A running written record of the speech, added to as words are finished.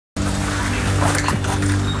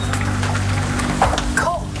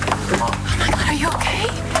Cole. Mom. Oh my God, are you okay?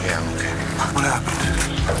 Yeah, I'm okay. What happened?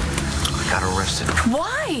 I got arrested.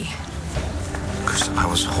 Why? Because I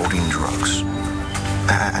was holding drugs.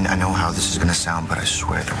 I know how this is going to sound, but I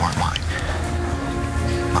swear they weren't mine.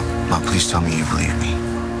 Mom, please tell me you believe me.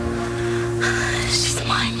 She's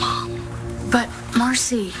my mom. But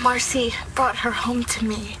Marcy... Marcy brought her home to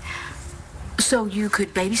me. So you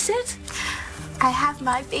could babysit? I have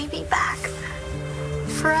my baby back.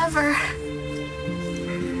 Forever.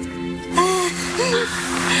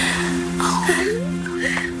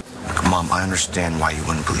 Look, Mom, I understand why you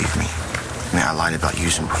wouldn't believe me. I mean, I lied about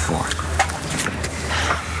using before.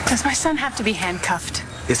 Does my son have to be handcuffed?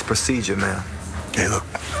 It's procedure, ma'am. Hey, look,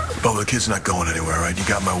 Bubba, the kid's not going anywhere, right? You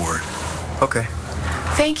got my word. Okay.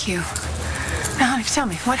 Thank you. Now, honey, tell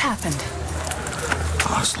me, what happened?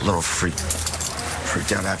 I was a little freaked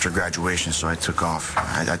out after graduation, so I took off.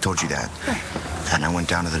 I told you that. Right. And I went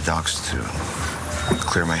down to the docks to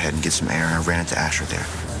clear my head and get some air, and I ran into Asher there.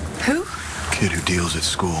 Who? Kid who deals at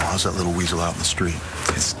school. How's that little weasel out in the street?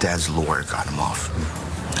 His dad's lawyer got him off.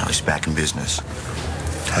 Now he's back in business.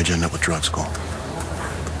 How'd you end up with drug school?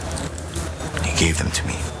 He gave them to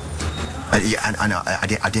me. Yeah, I know.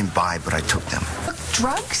 I didn't buy, but I took them.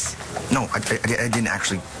 Drugs? No, I didn't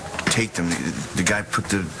actually take them. The guy put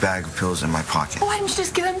the bag of pills in my pocket. Why didn't you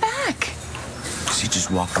just give them back? Because he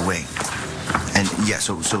just walked away. And yeah,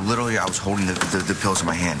 so literally I was holding the pills in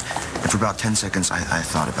my hand. And for about 10 seconds, I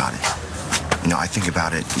thought about it. You know, I think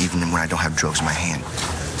about it even when I don't have drugs in my hand.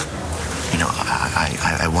 You know,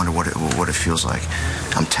 I wonder what it feels like.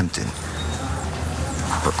 I'm tempted.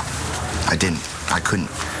 But I didn't. I couldn't.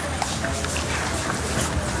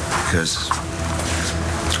 Because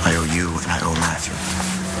I owe you and I owe Matthew.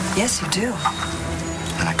 Yes, you do.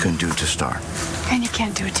 And I couldn't do it to Starr. And you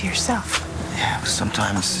can't do it to yourself. Yeah, but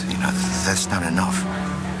sometimes, you know, that's not enough.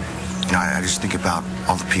 You know, I just think about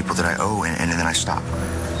all the people that I owe, and then I stop.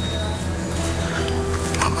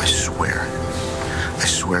 Mom, I swear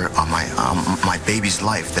on my baby's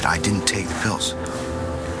life that I didn't take the pills.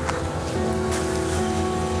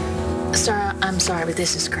 Starr, I'm sorry, but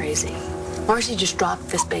this is crazy. Marcy just dropped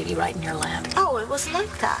this baby right in your lap. Oh, it wasn't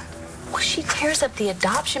like that. Well, she tears up the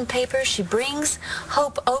adoption papers. She brings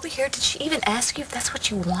Hope over here. Did she even ask you if that's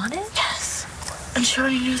what you wanted? Yes. And she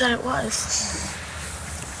already knew that it was.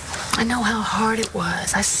 I know how hard it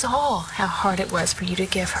was. I saw how hard it was for you to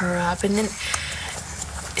give her up. And then,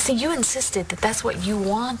 see, you insisted that that's what you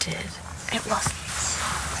wanted. It wasn't.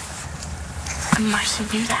 And Marcy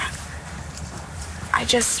knew that. I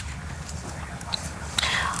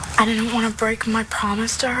didn't want to break my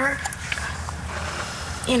promise to her.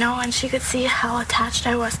 You know, and she could see how attached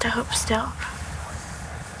I was to Hope still.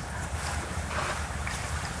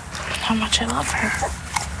 How much I love her.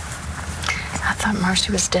 I thought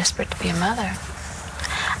Marcy was desperate to be a mother.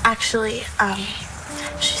 Actually,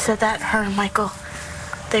 she said that her and Michael,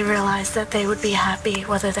 they realized that they would be happy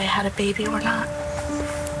whether they had a baby or not.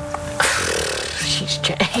 She's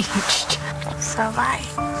changed. So have I.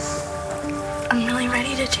 I'm really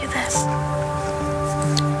ready to do this.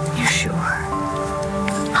 You sure?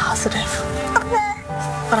 Positive.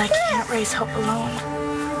 But I can't raise Hope alone.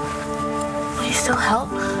 Will you still help?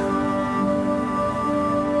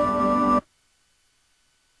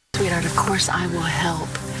 Sweetheart, of course I will help.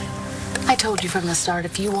 I told you from the start,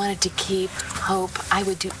 if you wanted to keep Hope, I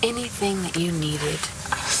would do anything that you needed.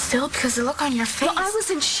 Still, because the look on your face. Well, I was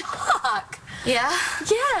in shock. Yeah?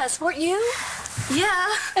 Yes, weren't you?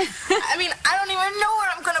 Yeah. I mean, I don't even know where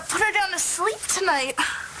I'm going to put her down to sleep tonight.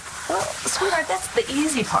 Well, sweetheart, that's the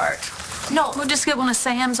easy part. No, we'll just get one of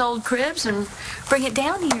Sam's old cribs and bring it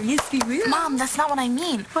down here. Yes, we will. Mom, that's not what I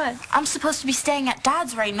mean. What? I'm supposed to be staying at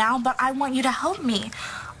Dad's right now, but I want you to help me.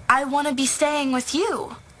 I want to be staying with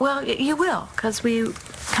you. Well, you will, because we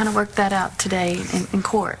kind of worked that out today in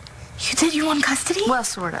court. You did? You won custody? Well,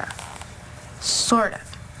 sort of. Sort of.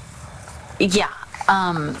 Yeah.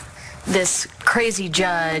 This crazy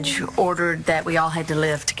judge ordered that we all had to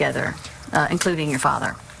live together, including your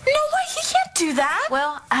father. No way, he can't do that.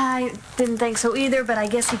 Well, I didn't think so either, but I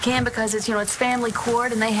guess he can because it's, you know, it's family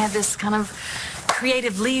court and they have this kind of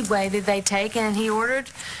creative leeway that they take, and he ordered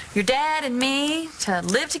your dad and me to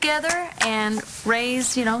live together and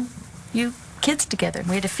raise, you know, you kids together.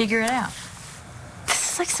 We had to figure it out.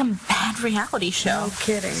 This is like some bad reality show. No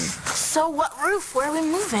kidding. So what roof? Where are we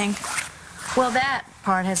moving? Well, that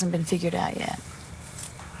part hasn't been figured out yet.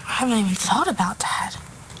 I haven't even thought about that.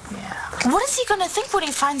 Yeah. What is he going to think when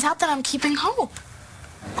he finds out that I'm keeping Hope?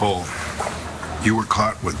 Cole, you were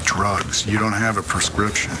caught with drugs. You don't have a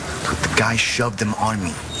prescription. But the guy shoved them on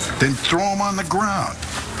me. Then throw them on the ground.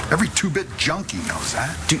 Every two-bit junkie knows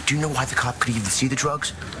that. Do you know why the cop could even see the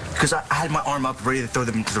drugs? Because I had my arm up ready to throw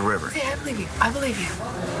them into the river. Yeah, I believe you. I believe you.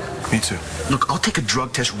 Me too. Look, I'll take a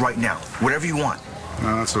drug test right now. Whatever you want.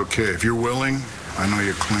 No, that's okay. If you're willing, I know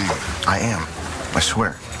you're clean. I am. I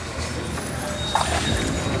swear.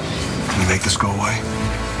 Can you make this go away?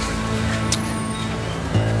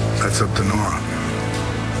 That's up to Nora.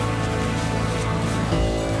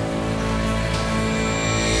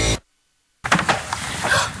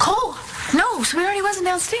 Cole, No, sweetheart, he wasn't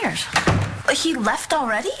downstairs. he left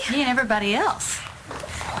already? He and everybody else.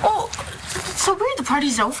 Oh, so weird. The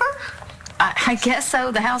party's over? I guess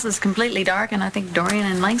so. The house is completely dark, and I think Dorian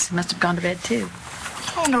and Langston must have gone to bed, too.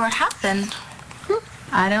 I wonder what happened.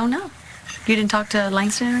 I don't know. You didn't talk to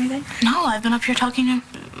Langston or anything? No, I've been up here talking to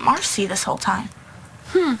Marcy this whole time.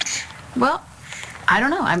 Well, I don't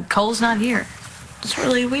know. Cole's not here. It's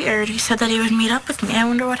really weird. He said that he would meet up with me. I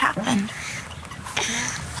wonder what happened.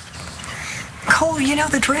 Cole, you know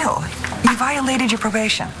the drill. You violated your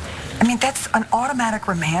probation. I mean, that's an automatic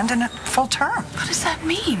remand and a full term. What does that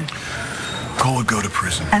mean? Cole would go to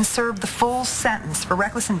prison. And serve the full sentence for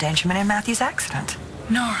reckless endangerment in Matthew's accident.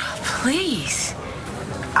 Nora, please.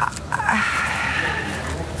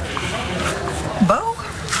 Bo,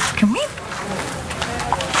 can we?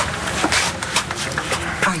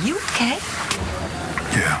 Are you okay?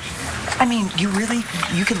 Yeah. I mean, you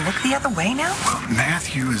can look the other way now? Well,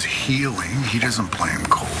 Matthew is healing. He doesn't blame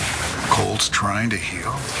Cole. Cole's trying to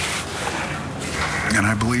heal. And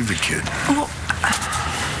I believe the kid. Well,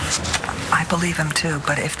 I believe him too,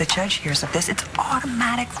 but if the judge hears of this, it's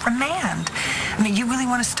automatic remand. I mean, you really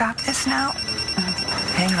want to stop this now?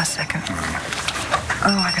 Hang on a second.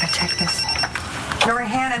 Oh, I gotta check this. Nora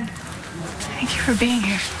Hannon. Thank you for being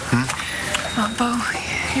here. Bo,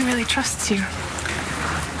 he really trusts you.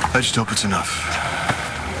 I just hope it's enough.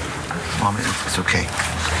 Mom, it's okay.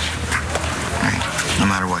 All right. No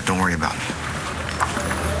matter what, don't worry about me.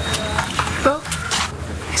 Bo,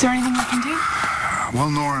 is there anything we can do? Well,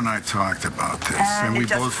 Nora and I talked about this, and we it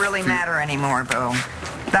doesn't both really matter anymore, Bo.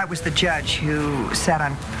 That was the judge who sat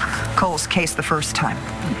on Cole's case the first time.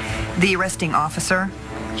 The arresting officer,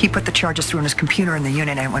 he put the charges through on his computer in the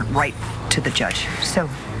unit and it went right to the judge. So,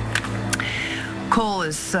 Cole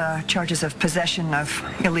is charges of possession of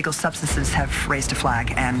illegal substances have raised a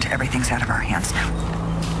flag, and everything's out of our hands now.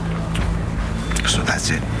 So that's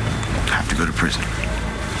it. I have to go to prison.